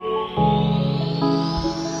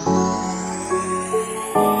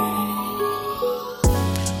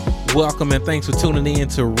Welcome and thanks for tuning in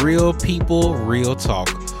to Real People, Real Talk.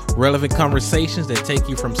 Relevant conversations that take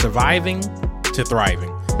you from surviving to thriving.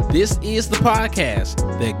 This is the podcast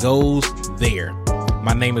that goes there.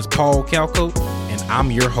 My name is Paul Calcote and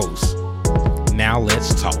I'm your host. Now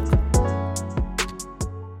let's talk.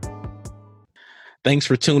 Thanks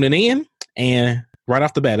for tuning in. And right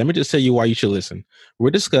off the bat, let me just tell you why you should listen. We're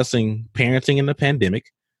discussing parenting in the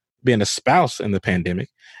pandemic, being a spouse in the pandemic,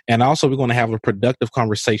 and also we're going to have a productive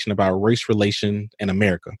conversation about race relation in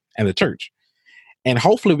America and the church. And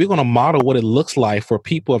hopefully we're going to model what it looks like for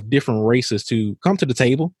people of different races to come to the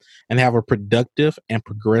table and have a productive and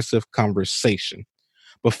progressive conversation.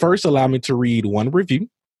 But first, allow me to read one review.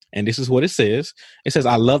 And this is what it says. It says,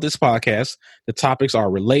 I love this podcast. The topics are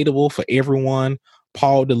relatable for everyone.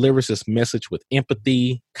 Paul delivers this message with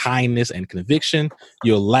empathy, kindness, and conviction.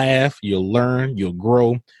 You'll laugh, you'll learn, you'll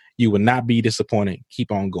grow. You will not be disappointed.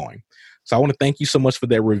 Keep on going. So I want to thank you so much for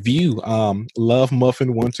that review. Love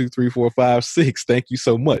Muffin 1, 2, 3, 4, 5, 6. Thank you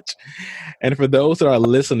so much. And for those that are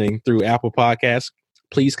listening through Apple Podcasts,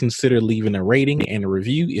 please consider leaving a rating and a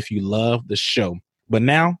review if you love the show. But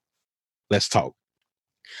now, let's talk.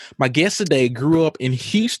 My guest today grew up in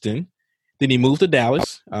Houston. Then he moved to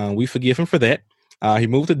Dallas. We forgive him for that. He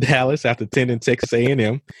moved to Dallas after attending Texas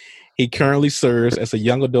A&M. He currently serves as a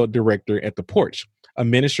young adult director at The Porch, a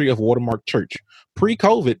ministry of Watermark Church.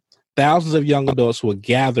 Pre-COVID, thousands of young adults will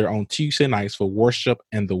gather on Tuesday nights for worship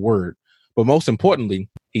and the word. But most importantly,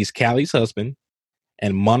 he's Callie's husband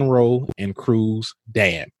and Monroe and Cruz's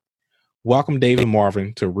dad. Welcome, David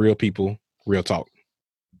Marvin, to Real People, Real Talk.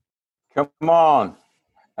 Come on.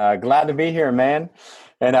 Glad to be here, man.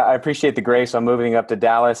 And I appreciate the grace. I'm moving up to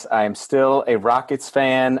Dallas. I am still a Rockets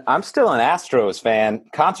fan. I'm still an Astros fan.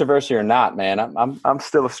 Controversy or not, man. I'm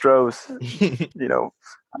still a Stros.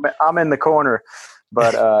 I'm in the corner,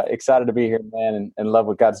 but excited to be here, man, and love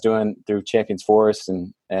what God's doing through Champions Forest,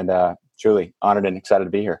 and truly honored and excited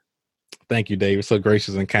to be here. Thank you, David. So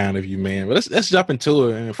gracious and kind of you, man. But let's jump into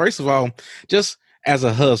it. And first of all, just as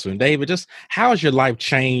a husband, David, just how has your life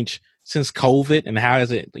changed since COVID, and how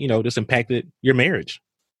has it, just impacted your marriage?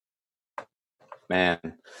 Man,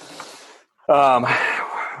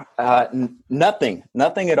 nothing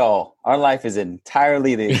at all. Our life is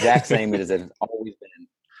entirely the exact same as it has always been.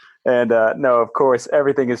 And no, of course,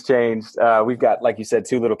 everything has changed. We've got, like you said,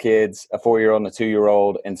 2 little kids, a 4-year-old and a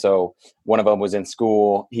 2-year-old. And so one of them was in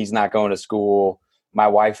school. He's not going to school. My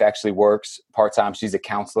wife actually works part-time. She's a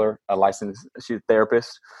counselor, she's a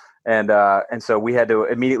therapist. And so we had to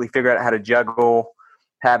immediately figure out how to juggle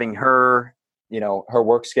having her, her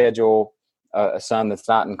work schedule, a son that's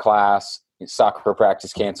not in class, soccer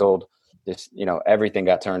practice canceled, just, everything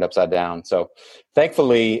got turned upside down. So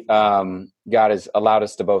thankfully, God has allowed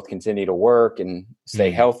us to both continue to work and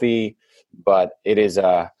stay healthy, but it's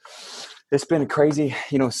been a crazy,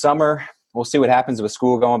 summer. We'll see what happens with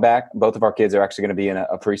school going back. Both of our kids are actually going to be in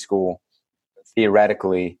a preschool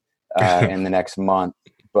theoretically in the next month,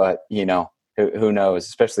 but who knows,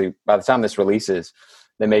 especially by the time this releases,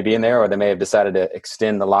 they may be in there or they may have decided to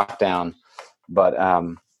extend the lockdown. But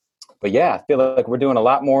yeah, I feel like we're doing a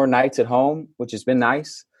lot more nights at home, which has been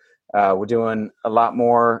nice. We're doing a lot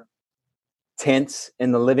more tents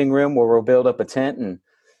in the living room where we'll build up a tent and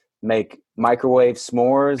make microwave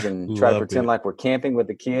s'mores and try to pretend like we're camping with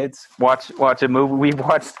the kids. Watch a movie we've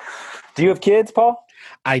watched. Do you have kids, Paul?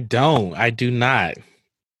 I do not.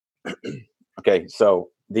 Okay, so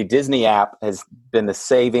the Disney app has been the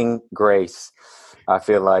saving grace, I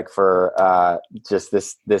feel like, for just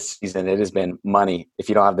this season. It has been money if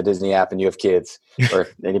you don't have the Disney app and you have kids, or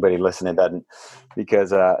if anybody listening doesn't,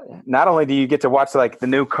 because not only do you get to watch like the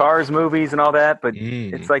new Cars movies and all that, but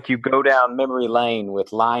it's like you go down memory lane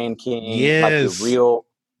with Lion King, like the real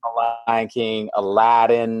Lion King,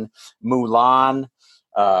 Aladdin, Mulan.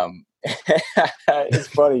 It's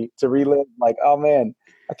funny to relive, like, oh man,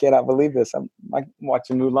 I cannot believe this. I'm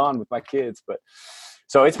watching Mulan with my kids, but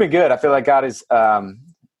so it's been good. I feel like God is,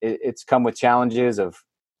 it's come with challenges of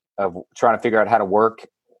trying to figure out how to work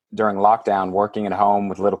during lockdown, working at home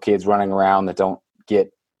with little kids running around that don't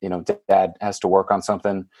get, dad has to work on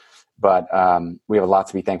something, but we have a lot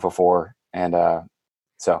to be thankful for. And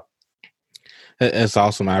so. That's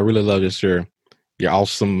awesome. I really love just your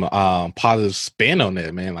awesome positive spin on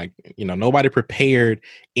that, man. Like, nobody prepared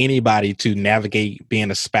anybody to navigate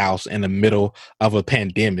being a spouse in the middle of a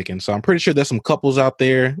pandemic. And so I'm pretty sure there's some couples out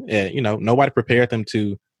there, nobody prepared them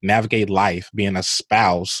to navigate life being a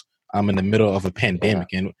spouse in the middle of a pandemic.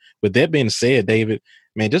 Yeah. And with that being said, David,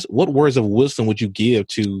 man, just what words of wisdom would you give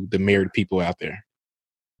to the married people out there?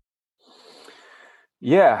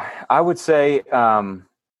 Yeah, I would say,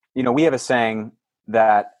 we have a saying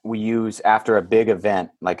that we use after a big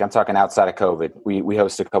event. Like I'm talking outside of COVID. We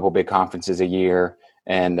host a couple big conferences a year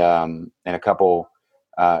and a couple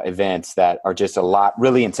events that are just a lot,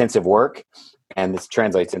 really intensive work. And this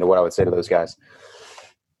translates into what I would say to those guys.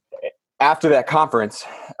 After that conference,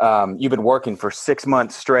 you've been working for 6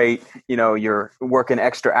 months straight. You know, you're working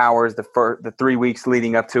extra hours the 3 weeks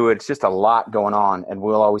leading up to it. It's just a lot going on. And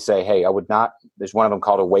we'll always say, hey, I would not, there's one of them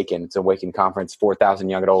called Awaken. It's Awaken Conference, 4,000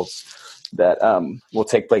 young adults that will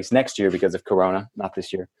take place next year because of Corona, not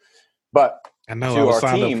this year. But I know, to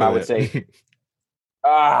our team, I would say,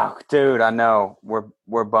 dude, I know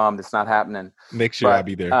we're bummed it's not happening. Next year I'll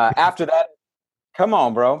be there. After that, come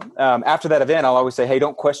on, bro. After that event, I'll always say, hey,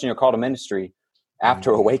 don't question your call to ministry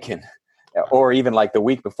after Awaken, or even like the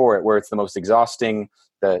week before it, where it's the most exhausting,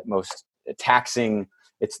 the most taxing.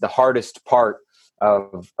 It's the hardest part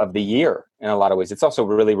of the year in a lot of ways. It's also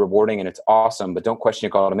really rewarding and it's awesome, but don't question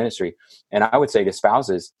your call to ministry. And I would say to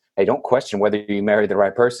spouses, hey, don't question whether you married the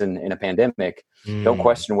right person in a pandemic. Don't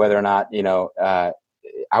question whether or not, you know,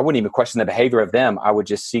 I wouldn't even question the behavior of them. I would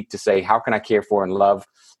just seek to say, how can I care for and love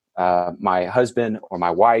my husband or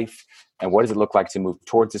my wife? And what does it look like to move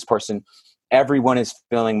towards this person? Everyone is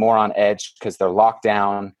feeling more on edge because they're locked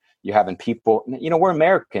down. You're having people, you know, we're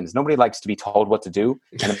Americans. Nobody likes to be told what to do.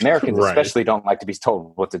 And Americans Right. especially don't like to be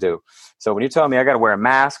told what to do. So when you're telling me I got to wear a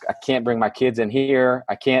mask, I can't bring my kids in here,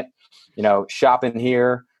 I can't, you know, shop in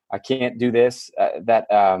here, I can't do this,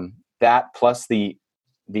 that plus the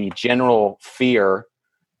general fear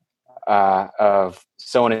of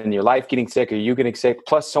someone in your life getting sick or you getting sick,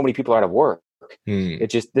 plus so many people are out of work.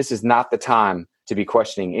 This is not the time to be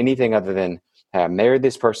questioning anything other than, hey, I married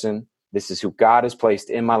this person. This is who God has placed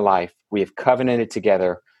in my life. We have covenanted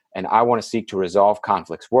together, and I want to seek to resolve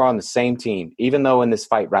conflicts. We're on the same team. Even though in this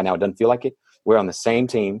fight right now it doesn't feel like it, we're on the same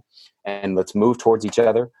team, and let's move towards each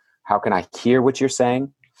other. How can I hear what you're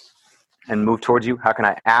saying and move towards you? How can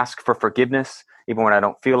I ask for forgiveness even when I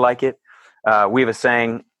don't feel like it? We have a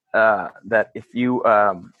saying that if you,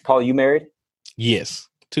 Paul, you married? Yes,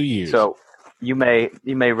 2 years. So you may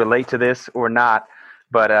relate to this or not,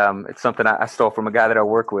 but it's something I stole from a guy that I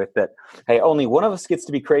work with, that, hey, only one of us gets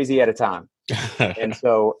to be crazy at a time. And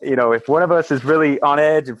so, you know, if one of us is really on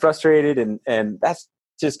edge and frustrated, and that's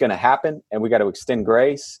just going to happen, and we got to extend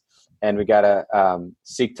grace, and we got to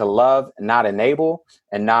seek to love and not enable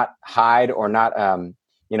and not hide or not,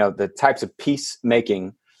 you know, the types of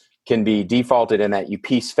peacemaking can be defaulted in that you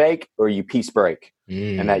peace fake or you peace break,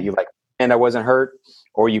 and that you like, and I wasn't hurt,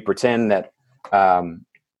 or you pretend that,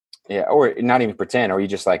 or not even pretend, or you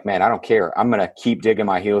just like, man, I don't care. I'm going to keep digging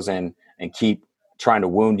my heels in and keep trying to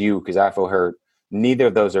wound you because I feel hurt. Neither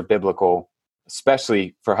of those are biblical,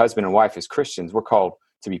 especially for husband and wife as Christians. We're called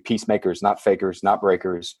to be peacemakers, not fakers, not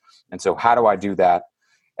breakers. And so how do I do that?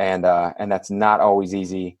 And that's not always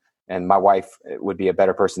easy. And my wife would be a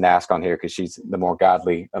better person to ask on here because she's the more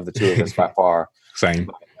godly of the two of us by far. Same.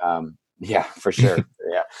 Yeah, for sure.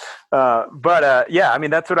 Yeah. Yeah, I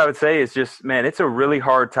mean, that's what I would say is just, man, it's a really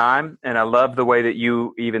hard time. And I love the way that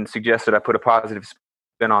you even suggested I put a positive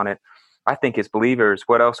spin on it. I think as believers,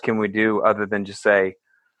 what else can we do other than just say,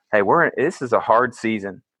 hey, this is a hard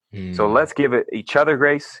season. So let's give each other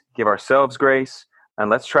grace, give ourselves grace, and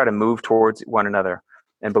let's try to move towards one another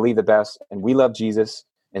and believe the best. And we love Jesus.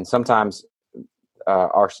 And sometimes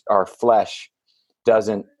our flesh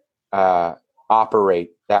doesn't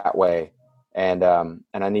operate that way. And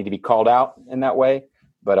I need to be called out in that way,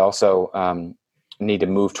 but also need to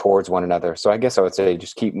move towards one another. So I guess I would say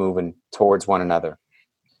just keep moving towards one another.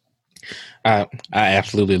 I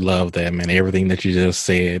absolutely love that, man. Everything that you just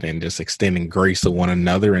said, and just extending grace to one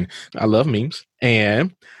another. And I love memes.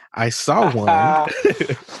 And I saw one. that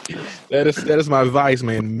is my advice,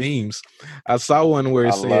 man. Memes. I saw one where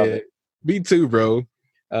it said, "Me too, bro."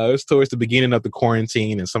 It was towards the beginning of the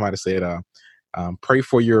quarantine, and somebody said, "Pray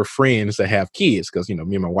for your friends that have kids," because me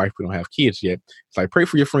and my wife, we don't have kids yet. It's like, pray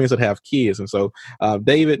for your friends that have kids. And so,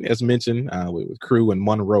 David, as mentioned, with Crew and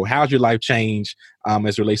Monroe, how's your life change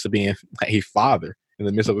as it relates to being a father in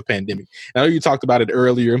the midst of a pandemic? I know you talked about it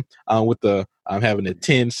earlier with the having the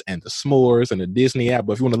tents and the s'mores and the Disney app,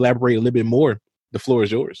 but if you want to elaborate a little bit more, the floor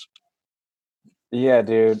is yours. Yeah,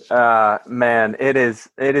 dude. Man, it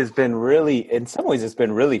has been really, in some ways, it's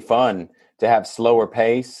been really fun to have slower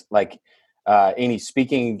pace, like any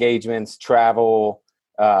speaking engagements, travel,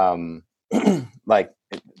 like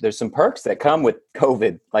there's some perks that come with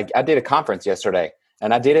COVID. Like I did a conference yesterday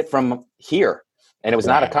and I did it from here, and it was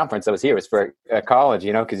not a conference that was here. It was for a college,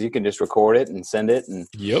 because you can just record it and send it. And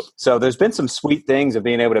so there's been some sweet things of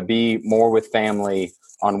being able to be more with family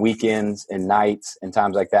on weekends and nights and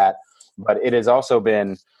times like that. But it has also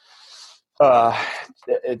been Uh,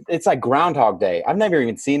 it's like Groundhog Day. I've never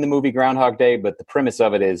even seen the movie Groundhog Day, but the premise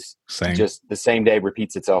of it is Same. just the same day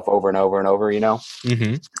repeats itself over and over and over,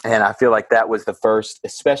 Mm-hmm. And I feel like that was the first,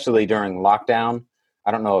 especially during lockdown. I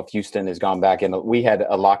don't know if Houston has gone back in. We had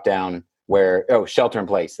a lockdown where, shelter in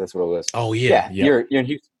place. That's what it was. Oh yeah. You're in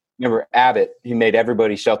Houston. Remember Abbott, he made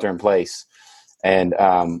everybody shelter in place, and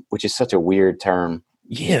which is such a weird term.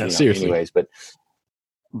 Yeah, seriously. Anyways, but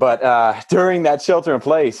during that shelter in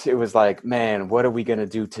place, it was like, man, what are we going to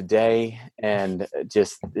do today? And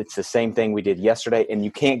it's the same thing we did yesterday. And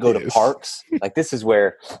you can't go to parks. Like, this is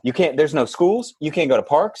where you can't, there's no schools. You can't go to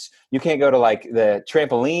parks. You can't go to like the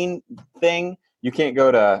trampoline thing. You can't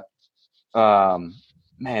go to,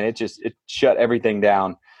 it shut everything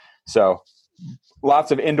down. So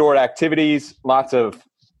lots of indoor activities, lots of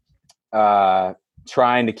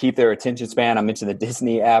trying to keep their attention span. I mentioned the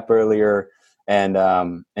Disney app earlier. And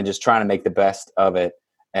just trying to make the best of it.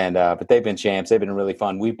 And but they've been champs. They've been really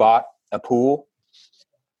fun. We bought a pool.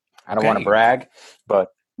 I don't want to brag, but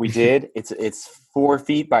we did. It's 4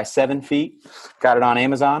 feet by 7 feet. Got it on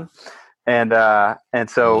Amazon, and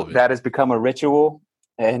so that has become a ritual.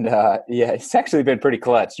 And it's actually been pretty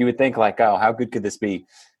clutch. You would think like, oh, how good could this be,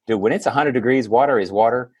 dude? When it's 100 degrees, water is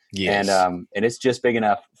water. Yes. And it's just big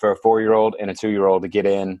enough for a 4-year-old and a 2-year-old to get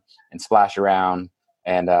in and splash around.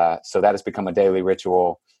 And so that has become a daily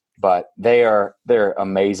ritual, but they're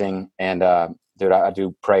amazing. And dude, I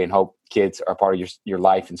do pray and hope kids are part of your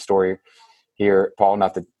life and story here, Paul.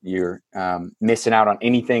 Not that you're missing out on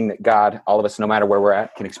anything that God, all of us, no matter where we're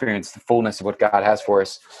at, can experience the fullness of what God has for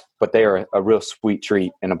us. But they are a real sweet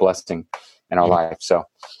treat and a blessing in our life. So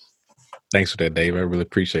thanks for that, Dave. I really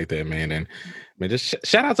appreciate that, man. And man, just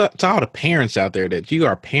shout out to all the parents out there that you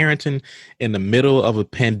are parenting in the middle of a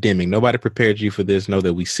pandemic. Nobody prepared you for this. Know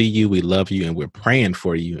that we see you, we love you, and we're praying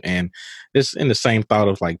for you. And just in the same thought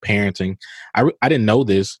of like parenting, I didn't know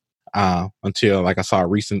this until like I saw a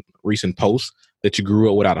recent post that you grew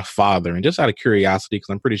up without a father. And just out of curiosity, because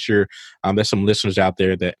I'm pretty sure there's some listeners out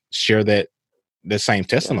there that share the same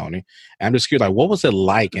testimony. Yeah. And I'm just curious, like, what was it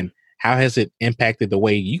like, and how has it impacted the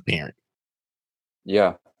way you parent?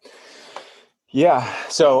 Yeah.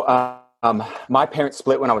 So my parents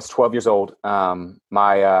split when I was 12 years old.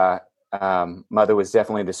 My mother was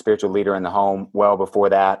definitely the spiritual leader in the home. Well before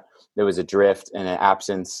that, there was a drift and an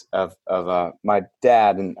absence of my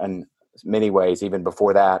dad in many ways, even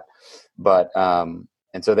before that. But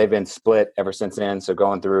and so they've been split ever since then. So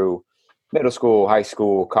going through middle school, high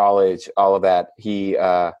school, college, all of that,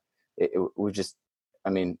 I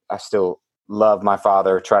still love my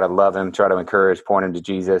father, try to love him, try to encourage, point him to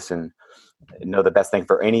Jesus, and know the best thing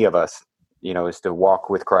for any of us, is to walk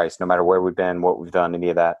with Christ, no matter where we've been, what we've done, any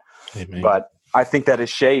of that. Amen. But I think that has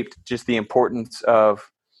shaped just the importance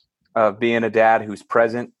of being a dad who's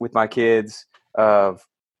present with my kids, of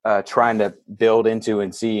trying to build into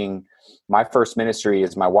and seeing my first ministry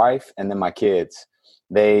is my wife and then my kids.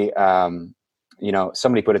 They,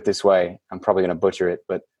 somebody put it this way, I'm probably going to butcher it,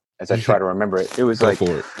 but as I try to remember it, it was like,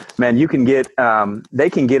 man, you can get, they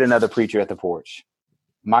can get another preacher at the porch.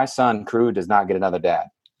 My son, Crew, does not get another dad.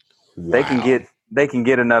 Wow. They can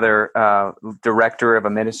get another director of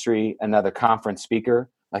a ministry, another conference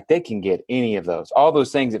speaker. Like, they can get any of those. All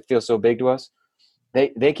those things that feel so big to us,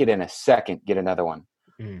 they could in a second get another one.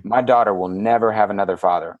 Mm. My daughter will never have another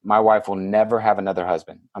father. My wife will never have another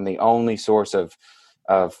husband. I'm the only source of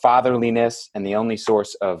fatherliness and the only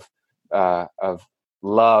source of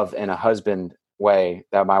love in a husband way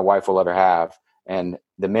that my wife will ever have. And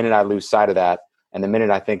the minute I lose sight of that, and the minute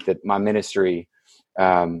I think that my ministry,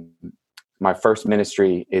 my first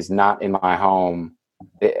ministry is not in my home,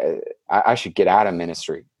 I should get out of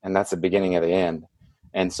ministry. And that's the beginning of the end.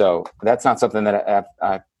 And so that's not something that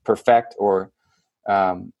I perfect or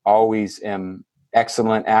always am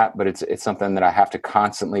excellent at, but it's something that I have to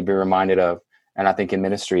constantly be reminded of. And I think in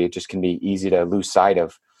ministry, it just can be easy to lose sight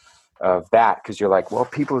of that, because you're like, well,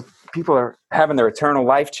 people are having their eternal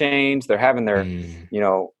life changed. They're having their,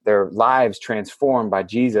 their lives transformed by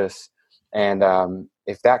Jesus. And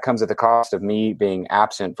if that comes at the cost of me being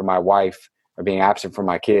absent from my wife or being absent from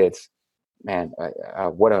my kids, man,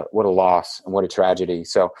 what a loss and what a tragedy.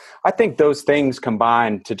 So I think those things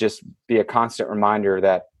combine to just be a constant reminder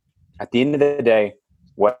that at the end of the day,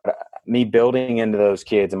 what me building into those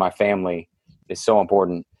kids and my family is so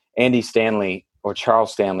important. Andy Stanley, or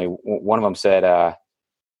Charles Stanley, one of them said,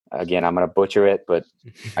 again, I'm going to butcher it, but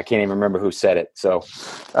I can't even remember who said it. So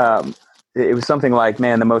it was something like,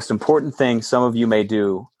 man, the most important thing some of you may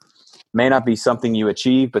do may not be something you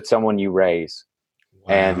achieve, but someone you raise.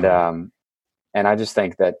 Wow. And I just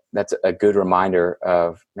think that that's a good reminder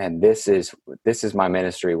of, man, this is my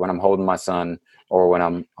ministry when I'm holding my son, or when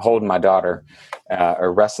I'm holding my daughter,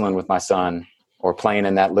 or wrestling with my son, or playing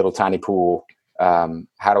in that little tiny pool.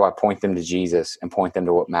 How do I point them to Jesus and point them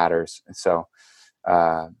to what matters? And so,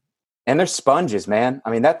 and they're sponges, man. I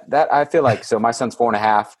mean, that I feel like, so my son's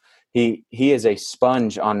 4.5. He is a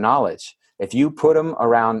sponge on knowledge. If you put him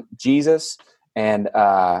around Jesus and,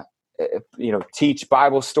 teach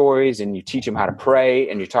Bible stories, and you teach him how to pray,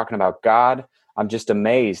 and you're talking about God, I'm just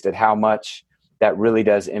amazed at how much that really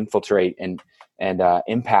does infiltrate and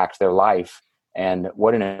impact their life. And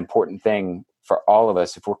what an important thing for all of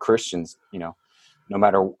us, if we're Christians, no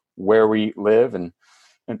matter where we live and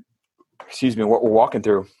what we're walking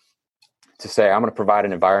through, to say, I'm going to provide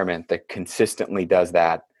an environment that consistently does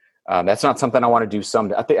that. That's not something I want to do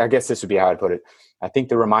someday. I guess this would be how I'd put it. I think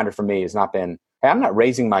the reminder for me has not been, hey, I'm not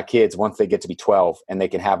raising my kids once they get to be 12 and they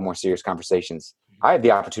can have more serious conversations. I have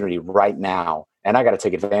the opportunity right now, and I got to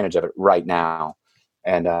take advantage of it right now.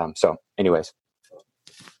 And so anyways.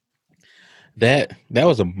 That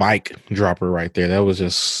was a mic dropper right there. That was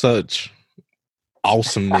just such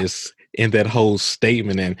awesomeness in that whole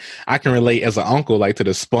statement. And I can relate as an uncle, like, to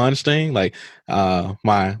the sponge thing. Like,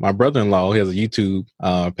 my brother-in-law, he has a YouTube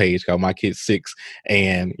page called My Kid 6,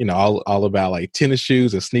 and all about like tennis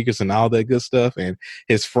shoes and sneakers and all that good stuff. And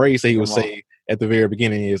his phrase that he would say at the very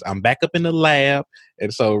beginning is, "I'm back up in the lab."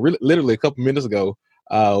 And so literally a couple minutes ago,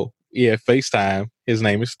 FaceTime. His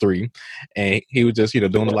name is 3, and he was just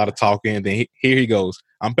doing a lot of talking. And then here he goes,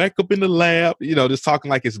 "I'm back up in the lab," just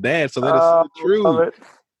talking like his dad. So that is so true.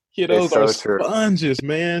 Kiddos are sponges,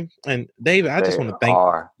 man. And David, I just want to thank.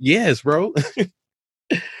 Yes, bro.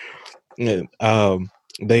 And,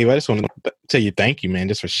 Dave, I just want to tell you thank you, man,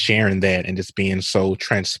 just for sharing that and just being so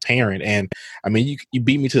transparent. And I mean, you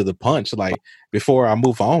beat me to the punch. Like, before I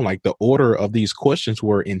move on, like, the order of these questions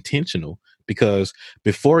were intentional, because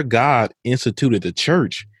before God instituted the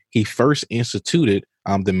church, he first instituted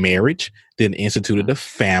the marriage, then instituted the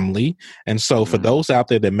family. And so for those out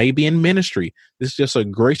there that may be in ministry, this is just a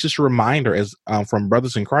gracious reminder as from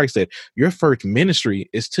brothers in Christ, that your first ministry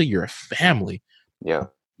is to your family. Yeah.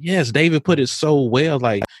 Yes, David put it so well.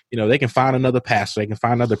 Like, they can find another pastor, they can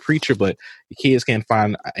find another preacher, but your kids can't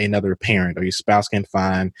find another parent, or your spouse can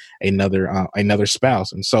find another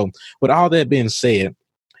spouse. And so with all that being said,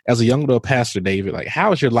 as a young adult pastor, David, like, how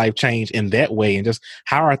has your life changed in that way? And just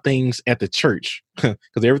how are things at the church?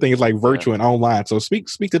 Because everything is like virtual and online. So speak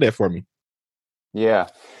to that for me. Yeah,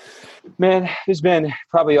 man, there's been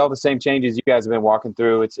probably all the same changes you guys have been walking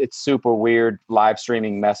through. It's super weird live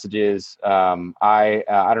streaming messages. I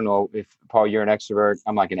don't know if, Paul, you're an extrovert.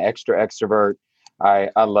 I'm like an extra extrovert. I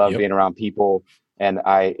love being around people, and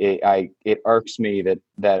it irks me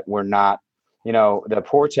that we're not. The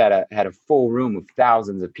porch had a full room of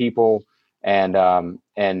thousands of people, and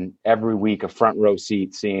every week a front row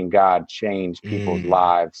seat seeing God change people's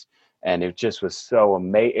lives. And it just was so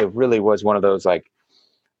amazing. It really was one of those, like,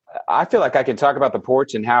 I feel like I can talk about the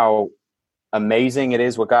porch and how amazing it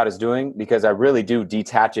is what God is doing, because I really do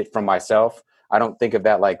detach it from myself. I don't think of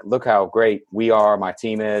that like, look how great we are, my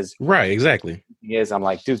team is. Right, exactly. I'm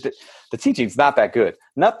like, dude, the teaching's not that good.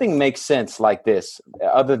 Nothing makes sense like this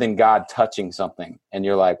other than God touching something. And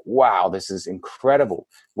you're like, wow, this is incredible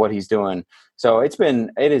what he's doing. So it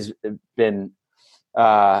has been,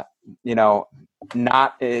 not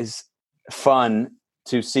as fun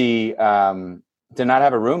to see, to not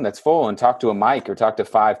have a room that's full and talk to a mic or talk to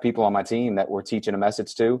 5 people on my team that we're teaching a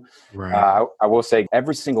message to. Right. I will say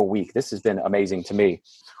every single week, this has been amazing to me.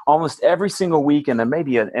 Almost every single week, and there may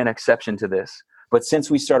be an exception to this, but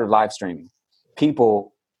since we started live streaming,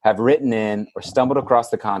 people have written in or stumbled across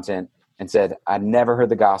the content and said, I never heard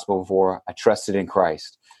the gospel before. I trusted in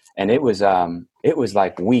Christ. And it was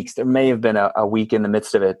like weeks. There may have been a week in the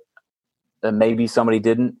midst of it that maybe somebody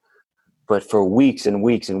didn't. But for weeks and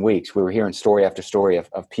weeks and weeks, we were hearing story after story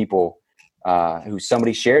of people who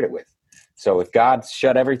somebody shared it with. So if God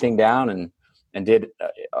shut everything down and did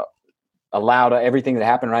allowed everything to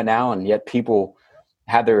happen right now, and yet people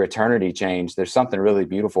had their eternity changed, there's something really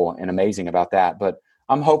beautiful and amazing about that. But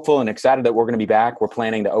I'm hopeful and excited that we're going to be back. We're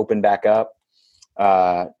planning to open back up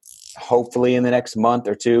hopefully in the next month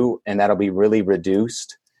or 2, and that'll be really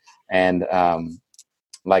reduced and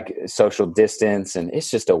like social distance. And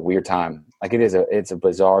it's just a weird time. Like it's a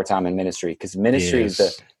bizarre time in ministry, because ministry is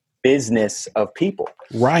the business of people.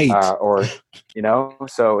 Right.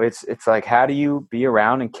 So it's like, how do you be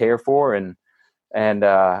around and care for and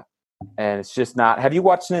it's just not. Have you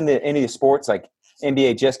watched any of the sports? Like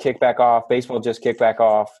NBA just kicked back off, baseball just kicked back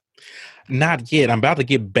off? Not yet. I'm about to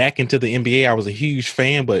get back into the NBA. I was a huge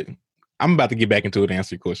fan, but I'm about to get back into it and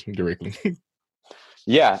answer your question directly.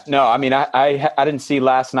 Yeah, no, I mean, I didn't see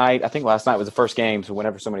last night. I think last night was the first game. So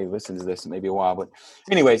whenever somebody listens to this, it may be a while. But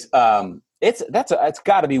anyways, it's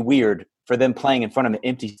got to be weird for them playing in front of an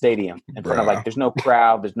empty stadium, in front of like there's no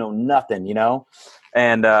crowd, there's no nothing,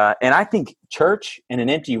 and I think church in an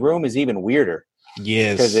empty room is even weirder.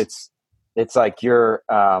 Yes, because it's like you're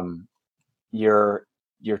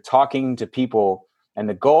talking to people, and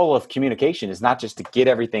the goal of communication is not just to get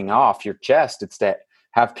everything off your chest. It's to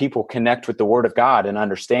have people connect with the Word of God and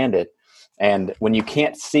understand it. And when you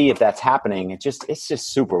can't see if that's happening, it's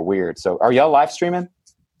just super weird. So are y'all live streaming?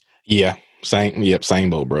 Yeah, same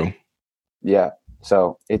boat, bro. Yeah.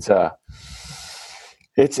 So it's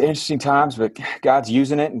interesting times, but God's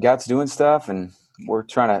using it and God's doing stuff, and we're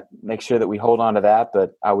trying to make sure that we hold on to that.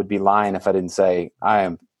 But I would be lying if I didn't say I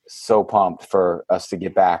am so pumped for us to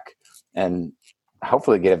get back and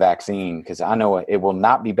hopefully get a vaccine, because I know it will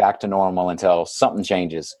not be back to normal until something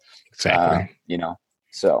changes. Exactly.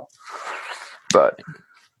 So, but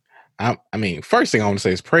I mean, first thing I want to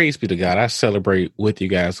say is praise be to God. I celebrate with you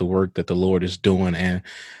guys the work that the Lord is doing. And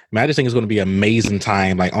I just think it's going to be an amazing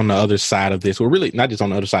time, like on the other side of this. Well, really not just on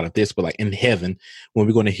the other side of this, but like in heaven, when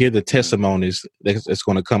we're going to hear the testimonies that's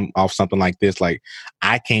going to come off something like this. Like,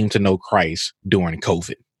 I came to know Christ during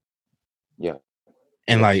COVID. Yeah.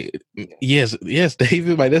 And yes,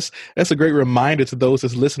 David, like that's a great reminder to those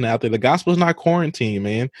that's listening out there. The gospel is not quarantine,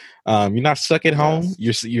 man. You're not stuck at home.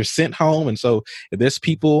 You're sent home. And so if there's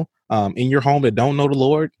people in your home that don't know the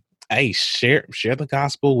Lord, hey, share the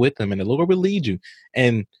gospel with them, and the Lord will lead you.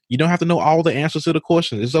 And you don't have to know all the answers to the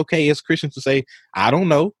questions. It's okay as Christians to say, I don't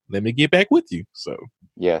know. Let me get back with you. So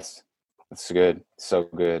yes, that's good. So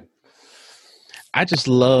good. I just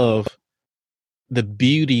love the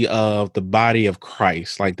beauty of the body of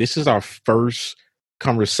Christ. Like, this is our first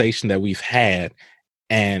conversation that we've had.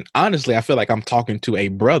 And honestly, I feel like I'm talking to a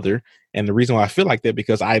brother. And the reason why I feel like that,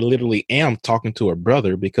 because I literally am talking to a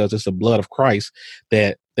brother, because it's the blood of Christ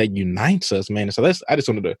that unites us, man. And so I just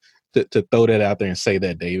wanted to throw that out there and say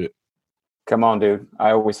that, David. Come on, dude.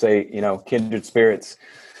 I always say, kindred spirits.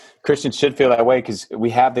 Christians should feel that way because we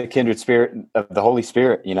have the kindred spirit of the Holy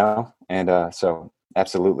Spirit, and so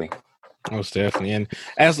absolutely. Most definitely. And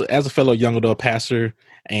as a fellow young adult pastor,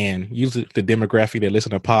 and usually the demographic that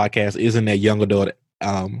listen to podcasts is in that young adult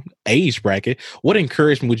age bracket, what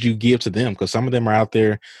encouragement would you give to them? Because some of them are out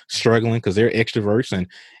there struggling because they're extroverts, and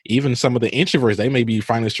even some of the introverts, they may be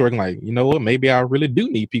finally struggling. Like, you know what, maybe I really do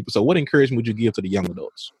need people. So what encouragement would you give to the young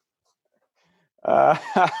adults?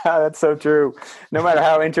 That's so true. No matter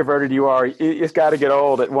how introverted you are, it's got to get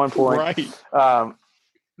old at one point. Right.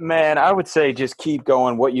 Man, I would say just keep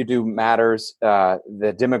going. What you do matters.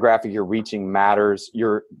 The demographic you're reaching matters.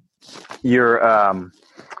 You're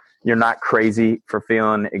not crazy for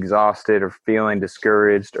feeling exhausted or feeling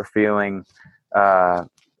discouraged or feeling, I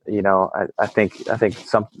think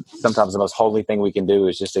sometimes the most holy thing we can do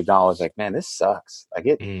is just acknowledge, like, man, this sucks. Like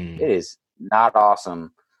it is not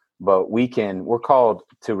awesome, but we're called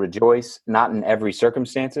to rejoice, not in every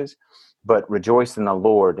circumstances, but rejoice in the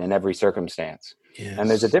Lord in every circumstance. Yes. And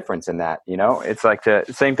there's a difference in that, it's like the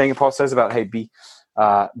same thing that Paul says about, hey, be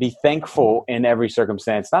thankful in every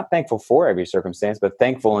circumstance, not thankful for every circumstance, but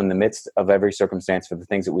thankful in the midst of every circumstance for the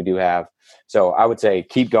things that we do have. So I would say,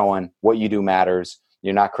 keep going. What you do matters.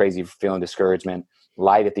 You're not crazy for feeling discouragement.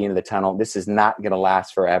 Light at the end of the tunnel. This is not going to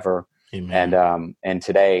last forever. Amen. And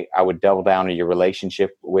today I would double down on your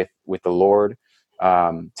relationship with the Lord.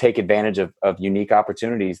 Take advantage of unique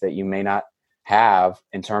opportunities that you may not have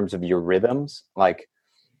in terms of your rhythms. Like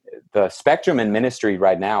the spectrum in ministry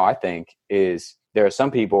right now, I think, is there are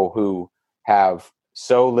some people who have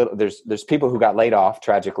so little. There's people who got laid off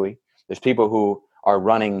tragically. There's people who are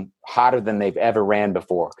running hotter than they've ever ran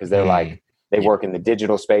before because they're like, they work in the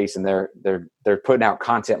digital space and they're putting out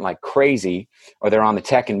content like crazy, or they're on the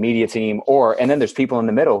tech and media team, and then there's people in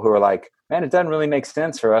the middle who are like, man, it doesn't really make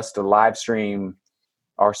sense for us to live stream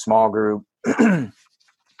our small group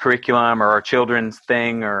curriculum or our children's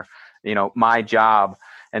thing or, my job.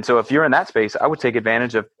 And so if you're in that space, I would take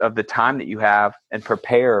advantage of the time that you have and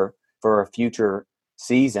prepare for a future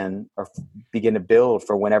season or begin to build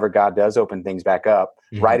for whenever God does open things back up.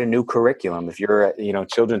 Mm-hmm. Write a new curriculum. If you're a,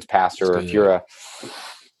 children's pastor, or if you're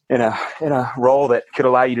in a role that could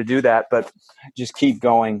allow you to do that, but just keep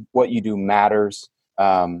going. What you do matters.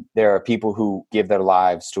 There are people who give their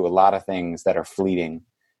lives to a lot of things that are fleeting,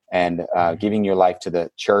 and giving your life to the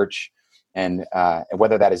church, and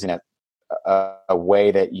whether that is in a way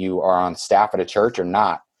that you are on staff at a church or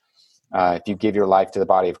not. If you give your life to the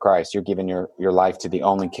body of Christ, you're giving your life to the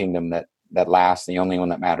only kingdom that lasts, the only one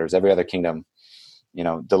that matters. Every other kingdom,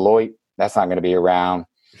 Deloitte, That's not going to be around.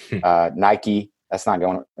 Nike,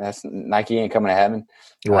 Nike ain't coming to heaven.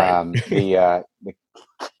 Right. The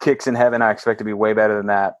kicks in heaven, I expect to be way better than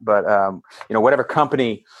that. But whatever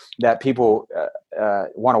company that people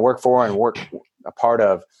want to work for and work a part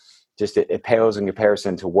of, just it pales in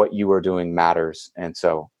comparison to what you are doing matters. And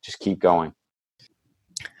so just keep going.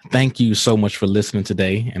 Thank you so much for listening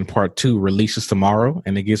today. And part 2 releases tomorrow,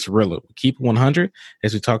 and it gets realer. Keep 100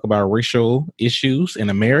 as we talk about racial issues in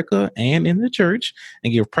America and in the church,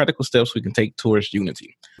 and give practical steps we can take towards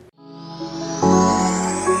unity.